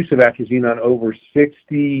the use of atrazine on over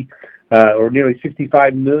 60 or nearly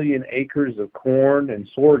 65 million acres of corn and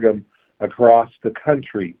sorghum across the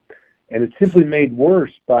country. And it's simply made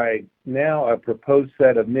worse by now a proposed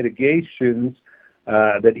set of mitigations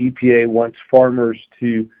that EPA wants farmers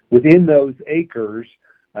to, within those acres,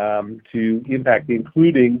 to impact,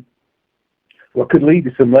 including what could lead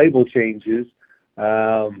to some label changes.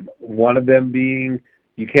 One of them being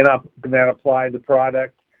you cannot apply the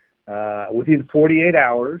product within 48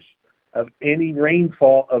 hours of any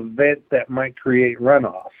rainfall event that might create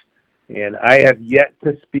runoff. And I have yet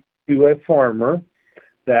to speak to a farmer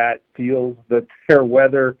that feels that their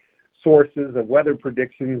weather sources of weather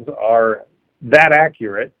predictions are that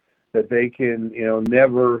accurate that they can,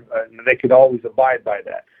 they could always abide by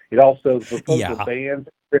that. It also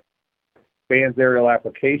bans aerial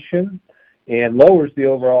application and lowers the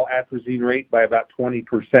overall atrazine rate by about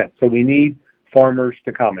 20%. So we need farmers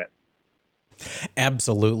to comment.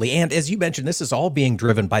 Absolutely. And as you mentioned, this is all being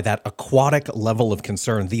driven by that aquatic level of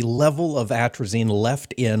concern, the level of atrazine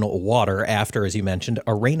left in water after, as you mentioned,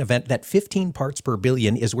 a rain event. That 15 parts per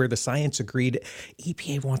billion is where the science agreed.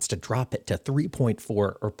 EPA wants to drop it to 3.4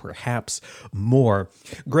 or perhaps more.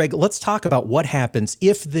 Greg, let's talk about what happens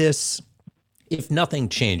if nothing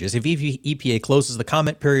changes. If EPA closes the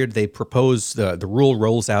comment period, they propose the rule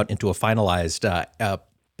rolls out into a finalized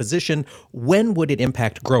position. When would it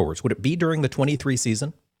impact growers? Would it be during the 23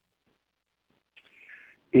 season?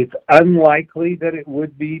 It's unlikely that it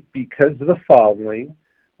would be because of the following.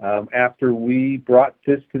 After we brought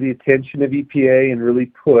this to the attention of EPA and really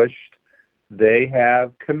pushed, they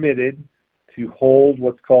have committed to hold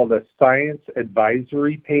what's called a science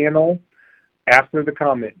advisory panel after the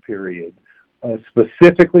comment period,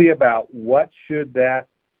 specifically about what should that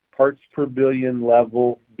parts per billion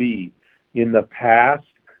level be. In the past,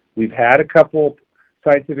 we've had a couple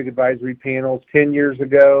scientific advisory panels 10 years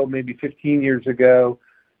ago, maybe 15 years ago,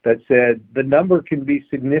 that said the number can be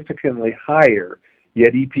significantly higher,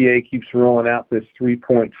 yet EPA keeps rolling out this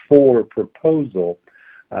 3.4 proposal.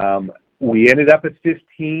 We ended up at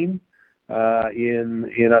 15 in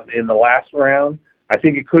the last round. I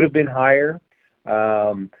think it could have been higher.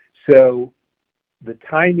 So the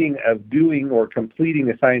timing of doing or completing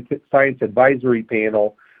a science advisory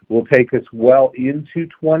panel will take us well into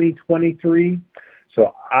 2023.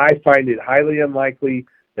 So I find it highly unlikely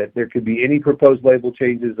that there could be any proposed label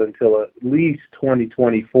changes until at least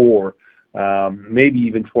 2024, maybe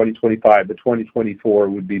even 2025, but 2024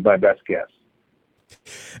 would be my best guess.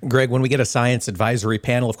 Greg, when we get a science advisory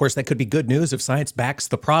panel, of course, that could be good news if science backs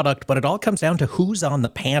the product, but it all comes down to who's on the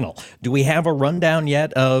panel. Do we have a rundown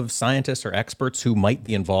yet of scientists or experts who might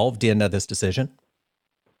be involved in this decision?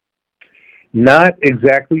 Not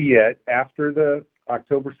exactly yet. After the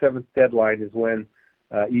October 7th deadline is when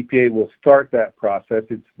EPA will start that process.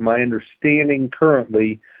 It's my understanding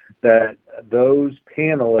currently that those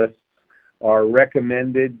panelists are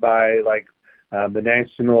recommended by the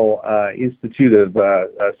National Institute of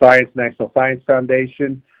Science, National Science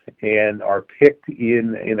Foundation, and are picked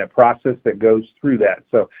in a process that goes through that.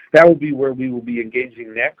 So that will be where we will be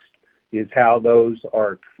engaging next, is how those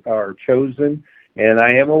are chosen. And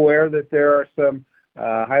I am aware that there are some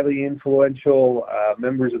highly influential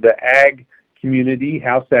members of the ag community,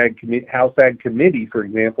 House Ag Committee, for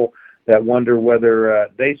example, that wonder whether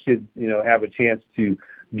they should, have a chance to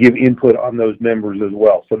give input on those members as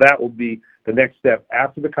well. So that will be the next step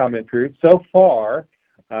after the comment period. So far,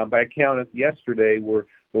 by count yesterday, we're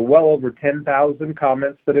well over 10,000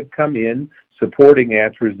 comments that have come in supporting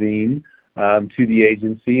atrazine to the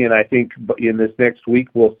agency, and I think in this next week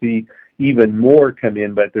we'll see even more come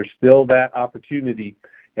in, but there's still that opportunity,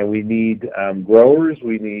 and we need growers,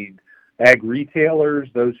 we need ag retailers,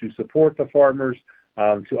 those who support the farmers,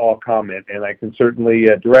 to all comment. And I can certainly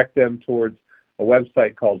direct them towards a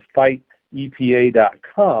website called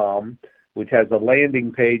FightEPA.com, which has a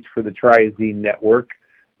landing page for the Triazine Network.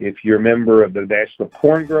 If you're a member of the National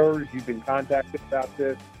Corn Growers, you've been contacted about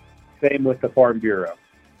this. Same with the Farm Bureau.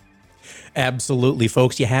 Absolutely,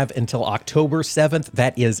 folks. You have until October 7th.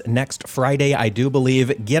 That is next Friday, I do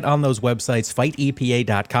believe. Get on those websites,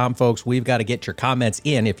 FightEPA.com, folks. We've got to get your comments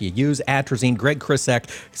in if you use atrazine. Greg Krissek,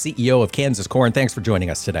 CEO of Kansas Corn, thanks for joining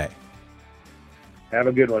us today. Have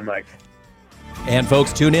a good one, Mike. And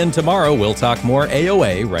folks, tune in tomorrow. We'll talk more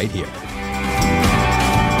AOA right here.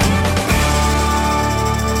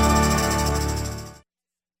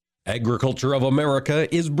 Agriculture of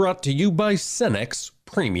America is brought to you by Cenex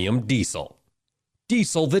Premium Diesel.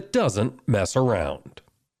 Diesel that doesn't mess around.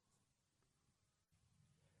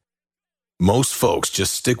 Most folks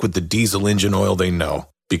just stick with the diesel engine oil they know,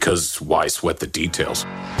 because why sweat the details?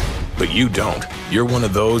 But you don't. You're one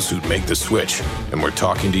of those who'd make the switch, and we're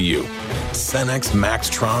talking to you. Cenex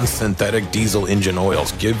Maxtron synthetic diesel engine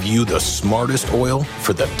oils give you the smartest oil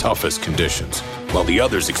for the toughest conditions. While the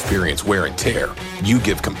others experience wear and tear, you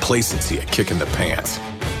give complacency a kick in the pants.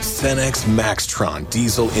 Cenex Maxtron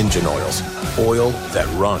diesel engine oils. Oil that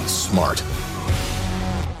runs smart.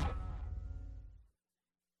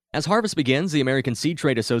 As harvest begins, the American Seed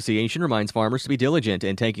Trade Association reminds farmers to be diligent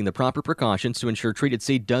in taking the proper precautions to ensure treated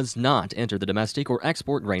seed does not enter the domestic or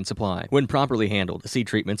export grain supply. When properly handled, seed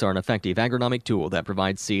treatments are an effective agronomic tool that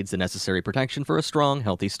provides seeds the necessary protection for a strong,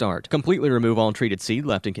 healthy start. Completely remove all treated seed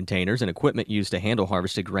left in containers and equipment used to handle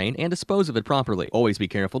harvested grain and dispose of it properly. Always be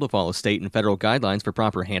careful to follow state and federal guidelines for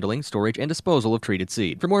proper handling, storage, and disposal of treated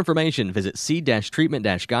seed. For more information, visit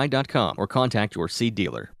seed-treatment-guide.com or contact your seed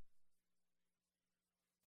dealer.